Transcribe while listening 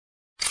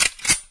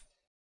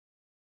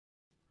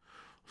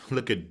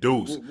Look at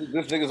Deuce.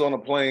 This nigga's on a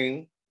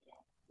plane.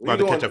 About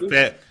to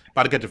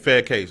catch a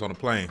Fed case on a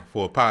plane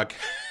for a podcast.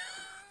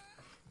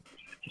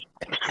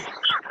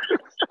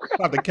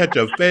 About to catch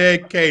a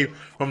Fed case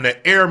from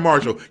the air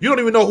marshal. You don't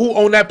even know who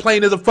on that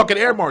plane is a fucking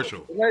air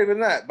marshal. Not even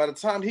that. By the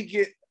time he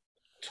get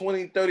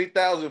 20,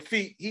 30,000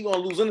 feet, he gonna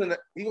lose internet.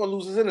 He gonna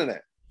lose his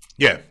internet.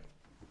 Yeah,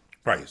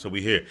 right. So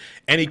we here,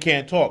 and he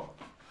can't talk.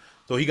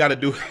 So he got to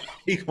do.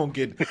 He gonna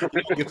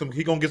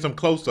get some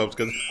close ups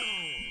because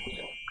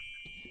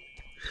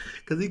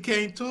he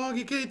can't talk.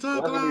 He can't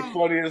talk. That's gonna be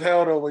funny as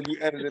hell though when you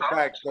edit it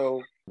back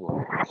though.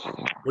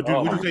 What'd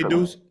you say,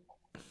 Deuce?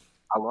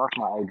 I lost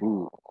my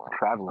ID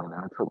traveling,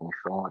 and it took me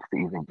so much to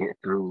even get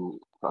through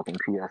fucking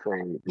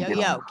TSA.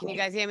 Yo, can you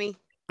guys hear me?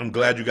 I'm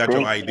glad you got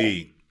your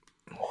ID.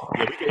 Yeah,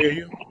 we can hear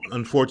you.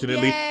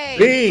 Unfortunately, Yay.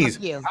 please,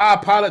 You. I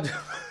apologize.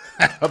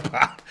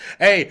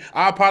 Hey,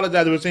 I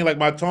apologize. It was seemed like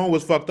my tone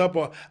was fucked up.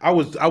 I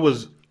was on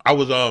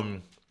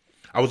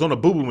a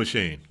boo-boo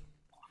machine,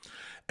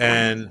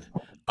 and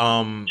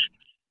A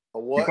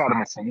what? You got a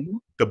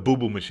machine? the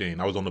boo-boo machine.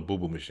 I was on the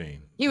boo-boo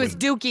machine. He was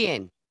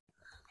dookie-ing.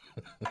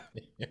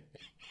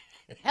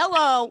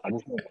 Hello. I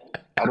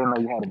didn't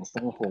know you had a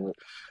machine for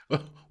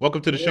it.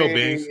 Welcome to the show,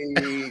 Bings.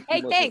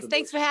 Hey, thanks.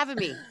 Thanks for having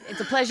me. It's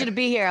a pleasure to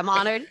be here. I'm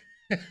honored.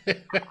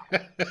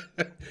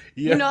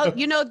 Yeah.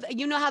 You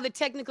know how the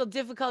technical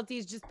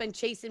difficulties just been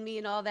chasing me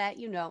and all that.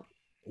 You know,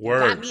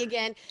 Word. got me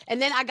again.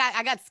 And then I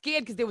got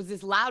scared because there was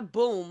this loud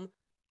boom,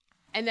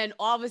 and then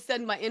all of a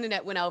sudden my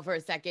internet went out for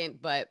a second.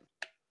 But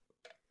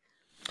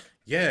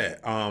Yeah.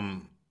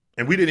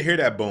 And we didn't hear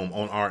that boom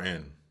on our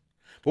end.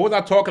 What was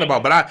I talking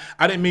about? But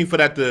I didn't mean for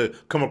that to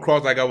come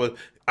across like I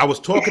was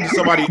talking to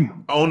somebody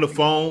on the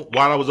phone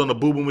while I was on the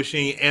boo-boo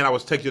machine, and I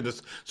was texting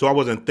this, so I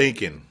wasn't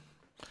thinking.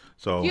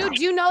 So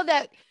you know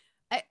that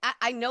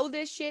I know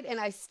this shit, and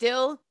I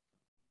still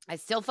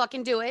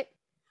fucking do it.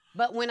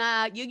 But when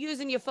you're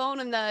using your phone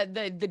in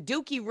the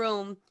dookie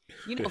room,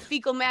 you know,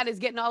 fecal matter is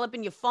getting all up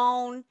in your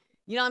phone.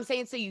 You know what I'm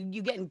saying? So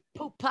you getting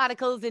poop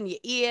particles in your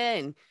ear,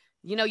 and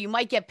you know, you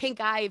might get pink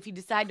eye if you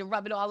decide to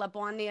rub it all up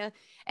on there.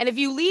 And if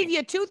you leave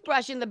your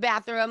toothbrush in the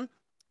bathroom,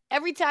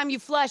 every time you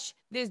flush,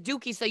 there's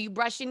dookie. So you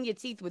brushing your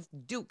teeth with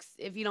dukes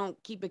if you don't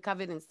keep it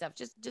covered and stuff.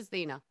 Just so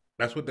you know.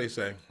 that's what they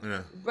say.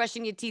 Yeah.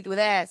 Brushing your teeth with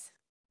ass.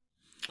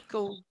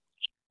 Cool.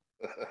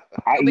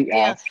 I No big eat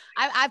deal. ass.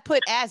 I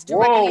put ass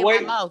directly in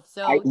wait. my mouth,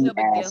 so I no eat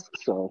big deal. ass,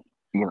 so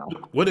you know.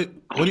 What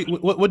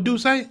do you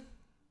say?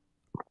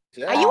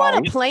 Are you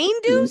on a plane,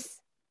 Deuce?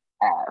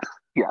 Ass.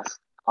 Yes.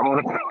 I'm on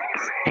a plane.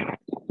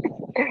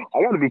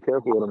 I gotta be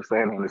careful what I'm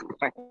saying on this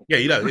plane. Yeah,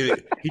 he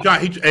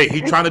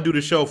trying to do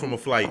the show from a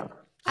flight.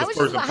 How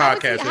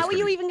are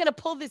you even gonna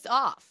pull this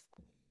off?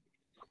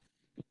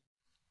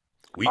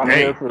 I'm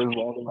here for as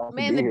long as I can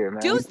Man, be here,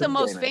 man. Deuce the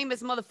most Entertaining.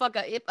 famous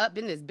motherfucker up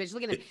in this bitch.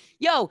 Look at him.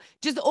 Yo,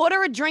 just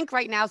order a drink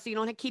right now so you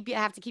don't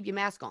have to keep your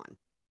mask on.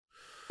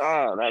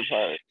 Oh, that's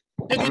hard.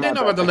 They're not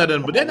about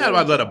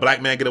to let a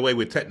black man get away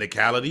with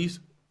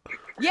technicalities.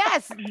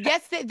 Yes,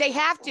 they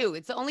have to.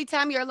 It's the only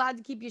time you're allowed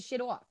to keep your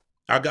shit off.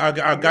 I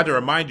got to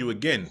remind you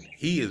again.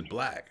 He is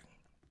black.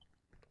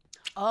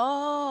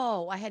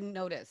 Oh, I hadn't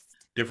noticed.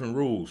 Different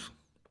rules.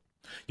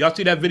 Y'all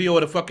see that video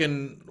of the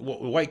fucking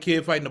white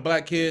kid fighting the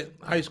black kid,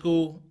 high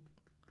school,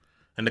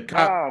 and the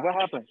cop? What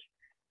happened?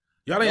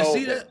 Y'all didn't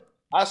see that?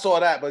 I saw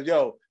that, but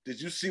yo, did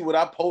you see what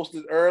I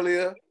posted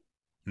earlier?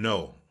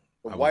 No.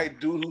 The white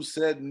dude who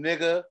said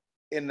nigga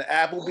in the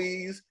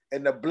Applebee's,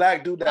 and the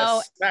black dude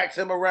that smacked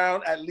him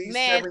around at least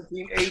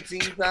 17, 18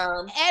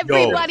 times.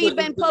 Everybody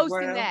been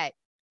posting that.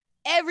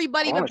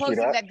 Everybody been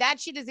posting that. That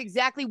shit is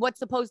exactly what's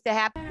supposed to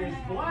happen. There's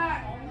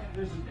black.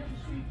 There's a difference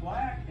between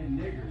black and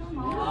niggers.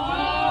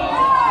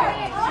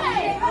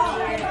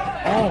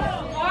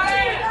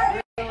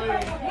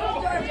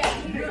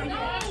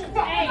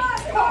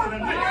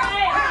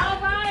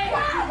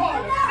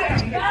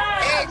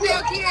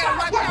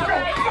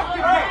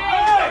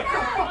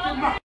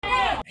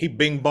 He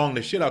bing bonged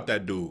the shit out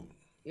that dude.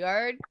 You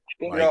heard?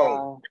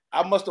 Yo,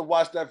 I must have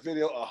watched that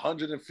video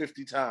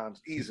 150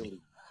 times easily.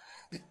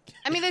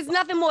 I mean, there's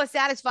nothing more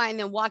satisfying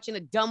than watching a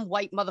dumb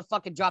white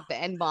motherfucker drop the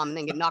N-bomb and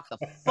then get knocked the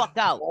fuck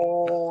out.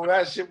 Oh,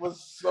 that shit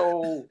was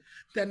so...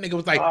 That nigga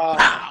was like,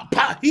 pow,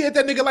 pow. He hit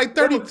that nigga like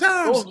 30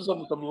 times. Those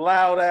were some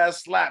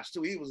loud-ass slaps,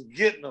 too. He was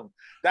getting them.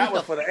 That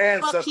was for the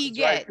ancestors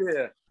right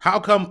there. How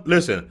come,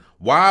 listen,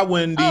 why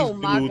when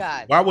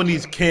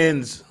these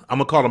Kens, I'm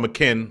going to call them a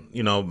Ken,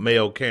 you know,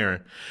 male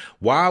Karen,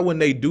 why when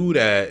they do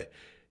that,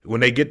 when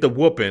they get the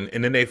whooping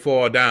and then they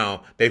fall down,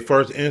 they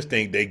first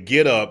instinct, they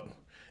get up,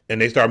 and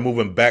they start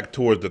moving back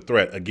towards the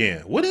threat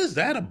again. What is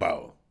that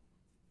about?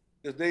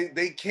 They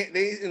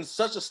in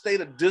such a state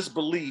of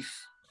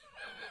disbelief.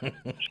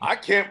 I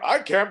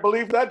can't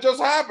believe that just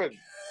happened.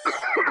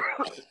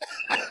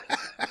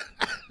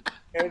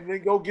 And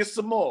then go get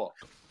some more.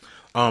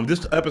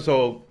 This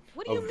episode.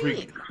 What do you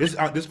mean? This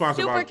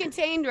sponsored super by,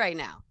 contained right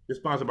now. This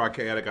sponsored by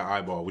Chaotica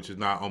Eyeball, which is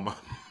not on my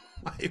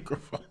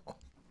microphone.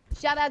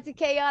 Shout out to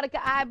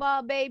Chaotica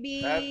Eyeball,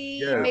 baby.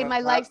 Made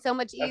my life so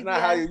much easier. That's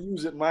not how you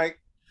use it, Mike.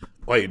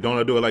 Wait, don't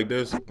I do it like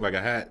this? Like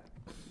a hat?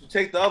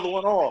 take the other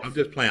one off. I'm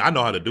just playing. I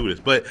know how to do this,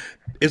 but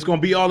it's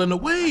gonna be all in the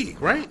way,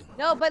 right?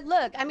 No, but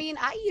look, I mean,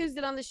 I used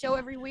it on the show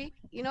every week.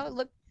 You know,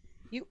 look,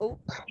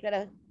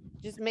 gotta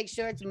just make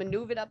sure it's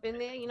maneuvered up in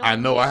there. You know. I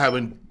know. I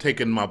haven't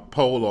taken my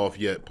pole off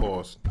yet.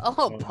 Pause.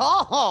 Oh,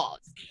 pause.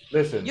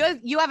 Listen.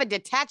 You have a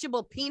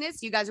detachable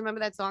penis. You guys remember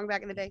that song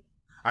back in the day?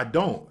 I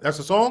don't. That's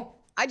a song?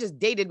 I just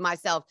dated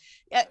myself.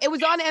 It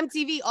was on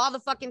MTV all the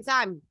fucking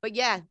time. But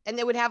yeah, and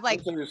they would have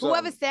like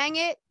whoever sang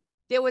it.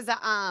 There was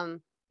a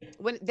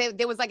when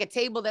there was like a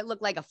table that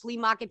looked like a flea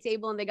market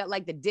table, and they got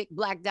like the dick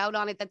blacked out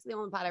on it. That's the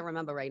only part I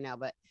remember right now.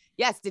 But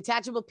yes,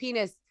 detachable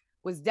penis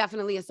was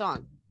definitely a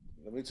song.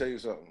 Let me tell you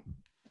something.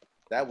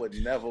 That would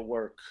never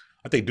work.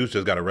 I think Deuce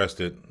just got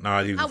arrested.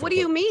 Nah, what do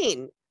you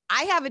mean?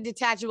 I have a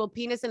detachable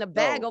penis in a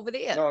bag over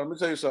there. No, let me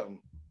tell you something.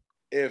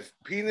 If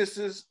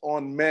penises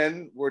on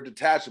men were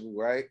detachable,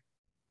 right?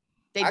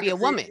 They'd be a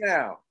woman.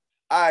 Now,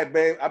 all right,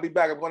 babe. I'll be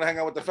back. I'm going to hang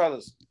out with the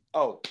fellas.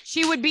 Oh,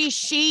 she would be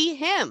she,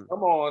 him.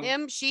 Come on,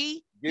 him,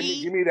 she.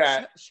 Give me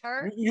that.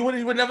 Her. You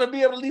would never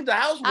be able to leave the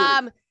house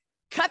with it.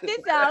 Cut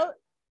this out.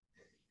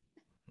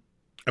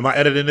 Am I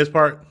editing this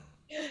part?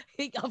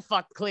 Oh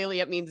fuck! Clearly,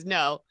 it means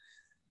no.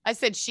 I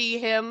said she,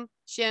 him,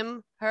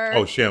 shim, her.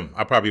 Oh, shim.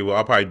 I'll probably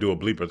do a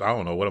bleepers. I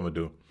don't know what I'm gonna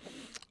do.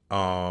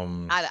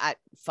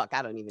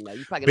 I don't even know.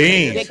 You probably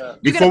Beans.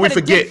 Before we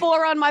forget, dick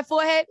 4 on my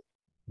forehead.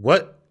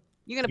 What?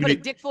 You're gonna put a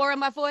dick 4 on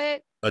my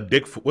forehead? A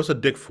dick? What's a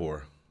dick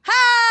 4?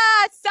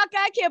 Ha! Sucker!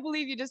 I can't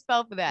believe you just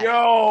fell for that.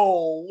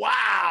 Yo!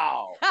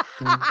 Wow!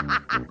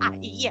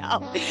 Yo,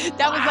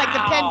 that was like the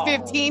Pen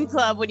 15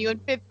 Club when you were in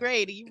 5th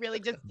grade. You really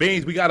just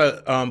Beans. We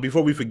gotta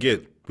before we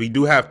forget. We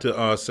do have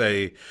to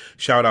say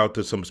shout out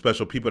to some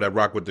special people that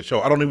rock with the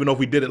show. I don't even know if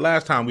we did it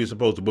last time we were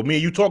supposed to, but me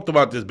and you talked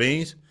about this,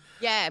 Beans.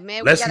 Yeah,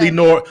 man.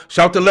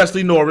 Shout to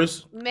Leslie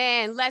Norris.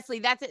 Man, Leslie,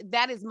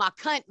 that is my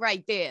cunt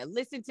right there.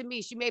 Listen to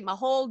me. She made my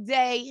whole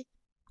day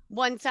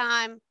one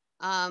time.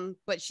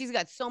 But she's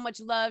got so much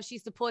love. She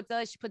supports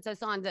us. She puts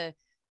us on the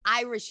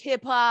Irish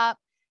hip hop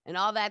and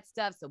all that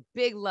stuff. So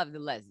big love to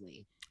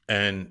Leslie.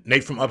 And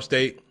Nate from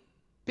Upstate.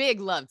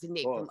 Big love to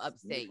Nate from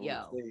Upstate,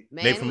 yo.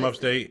 Man, Nate from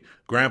Upstate,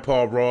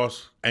 Grandpa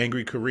Ross,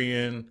 Angry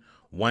Korean,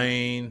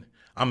 Wayne.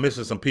 I'm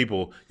missing some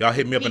people. Y'all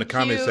hit me up in the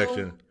comment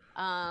section.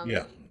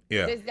 Yeah.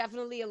 There's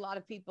definitely a lot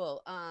of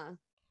people. I'm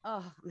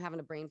having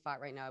a brain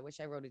fart right now. I wish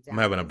I wrote it down.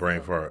 I'm having a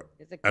brain fart.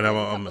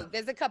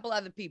 There's a couple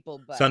other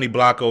people. But Sonny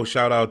Blocko,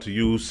 shout out to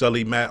you.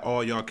 Sully, Matt,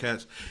 all y'all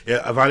cats.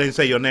 Yeah, if I didn't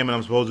say your name and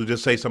I'm supposed to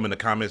just say something in the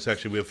comment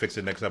section, we'll fix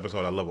it next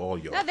episode. I love all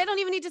y'all. No, they don't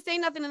even need to say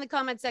nothing in the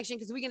comment section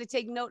because we're going to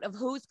take note of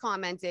who's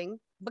commenting,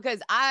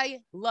 because I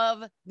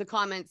love the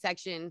comment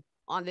section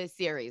on this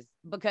series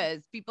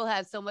because people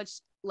have so much,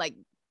 like,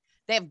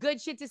 they have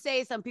good shit to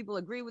say. Some people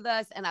agree with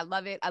us, and I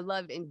love it. I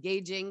love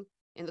engaging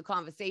in the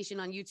conversation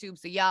on YouTube.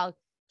 So y'all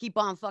keep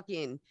on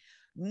fucking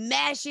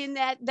mashing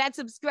that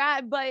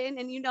subscribe button.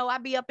 And, I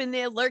be up in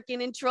there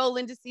lurking and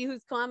trolling to see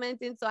who's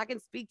commenting so I can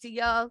speak to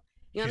y'all.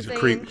 You know what I'm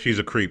saying? She's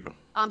a creep.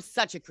 I'm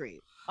such a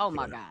creep. Oh,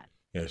 my God.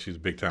 Yeah, she's a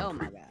big time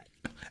creep. Oh, my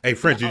God. Hey,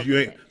 French,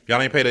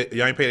 y'all ain't paid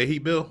a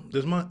heat bill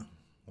this month?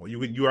 Well,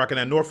 you rocking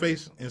that North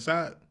Face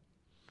inside?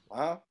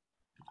 Huh?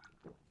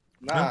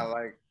 Nah,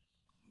 like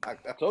I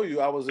told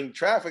you, I was in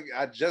traffic.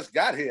 I just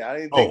got here. I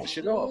didn't take the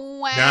shit off.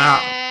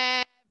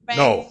 Wow.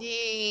 No,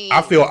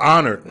 I feel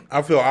honored.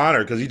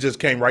 Because he just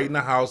came right in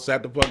the house,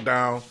 sat the fuck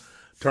down,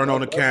 turned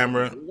on the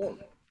camera.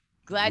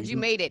 Glad you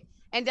made it.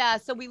 And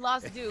so we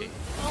lost Deuce.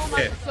 Oh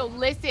my! Yeah. So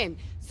listen.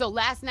 So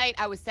last night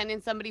I was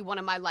sending somebody one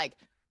of my like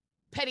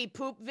petty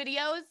poop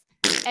videos,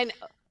 and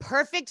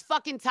perfect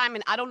fucking time.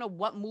 And I don't know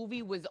what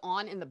movie was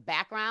on in the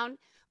background,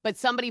 but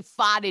somebody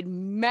farted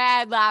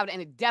mad loud,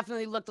 and it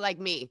definitely looked like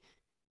me.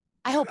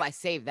 I hope I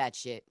saved that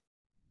shit.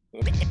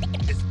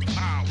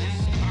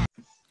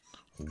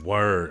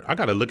 Word.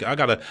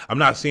 I'm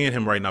not seeing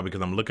him right now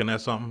because I'm looking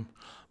at something.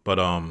 But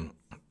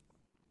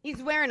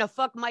he's wearing a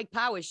Fuck Mike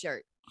Powers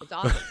shirt. It's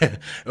awesome.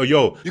 Oh,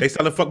 yo, they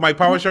selling Fuck Mike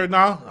Powers shirt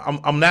now?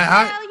 I'm that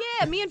hot? Hell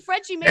yeah. Me and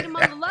Frenchie made him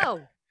on the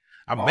low.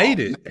 I made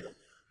it.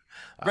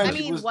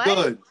 Frenchie was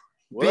good.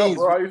 What up,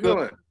 bro? How you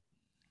feeling?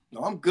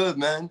 No, I'm good,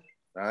 man.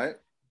 All right.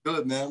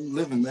 Good, man. I'm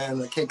living,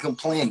 man. I can't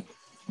complain.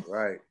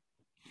 Right.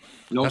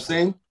 You know what I'm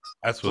saying?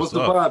 That's what's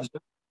up. Vibes,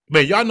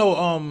 man, y'all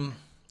know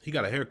he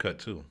got a haircut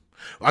too.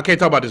 I can't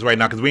talk about this right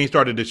now because we ain't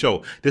started the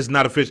show. This is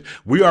not official.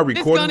 We are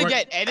recording. It's gonna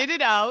get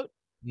edited out.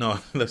 No,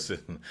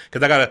 listen,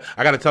 because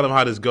I gotta tell them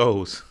how this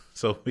goes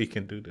so we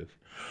can do this.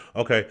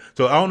 Okay,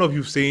 so I don't know if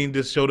you've seen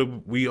this show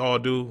that we all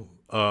do,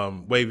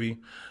 Wavy.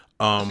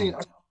 Okay,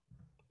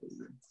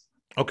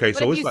 but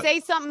so if you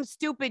say something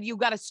stupid, you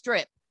gotta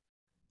strip.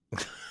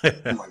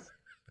 I'm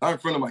in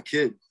front of my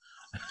kid.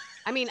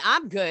 I mean,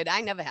 I'm good.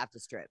 I never have to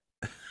strip.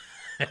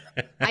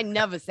 I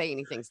never say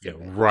anything stupid.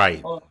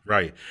 Yeah,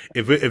 right.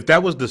 If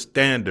that was the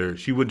standard,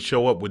 she wouldn't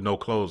show up with no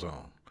clothes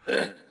on.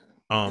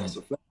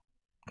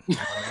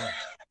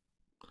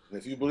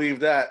 If you believe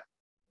that,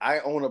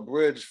 I own a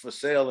bridge for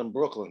sale in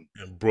Brooklyn.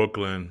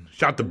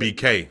 Shout to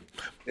BK.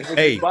 If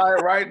you buy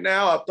it right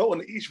now, I'll throw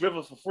it in the East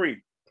River for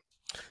free.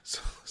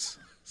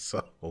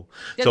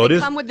 So does it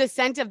come with the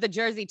scent of the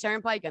Jersey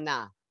Turnpike or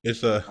nah?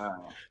 It's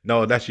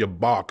no, that's your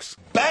box.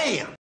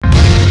 Bam!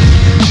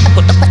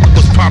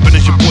 What's poppin'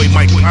 is your boy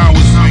Mike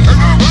Powers.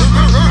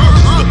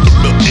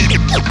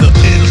 The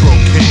intro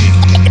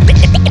king.